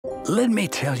Let me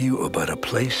tell you about a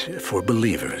place for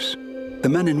believers. The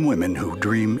men and women who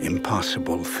dream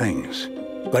impossible things.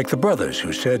 Like the brothers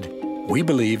who said, "We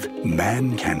believe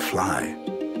man can fly."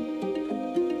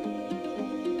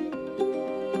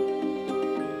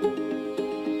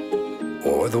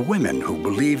 Or the women who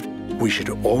believed we should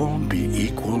all be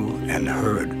equal and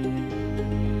heard.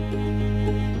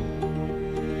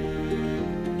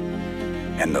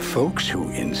 And the folks who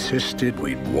insisted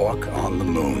we'd walk on the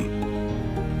moon.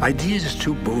 Ideas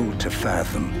too bold to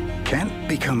fathom can't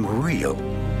become real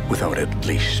without at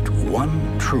least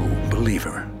one true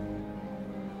believer.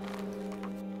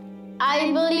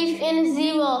 I believe in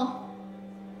zero.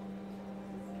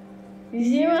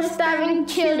 Zero starving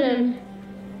children.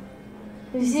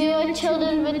 Zero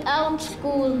children without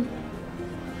school.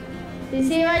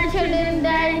 Zero children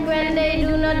dying when they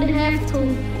do not have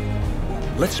to.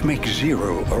 Let's make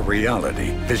zero a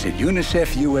reality. Visit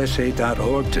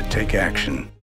unicefusa.org to take action.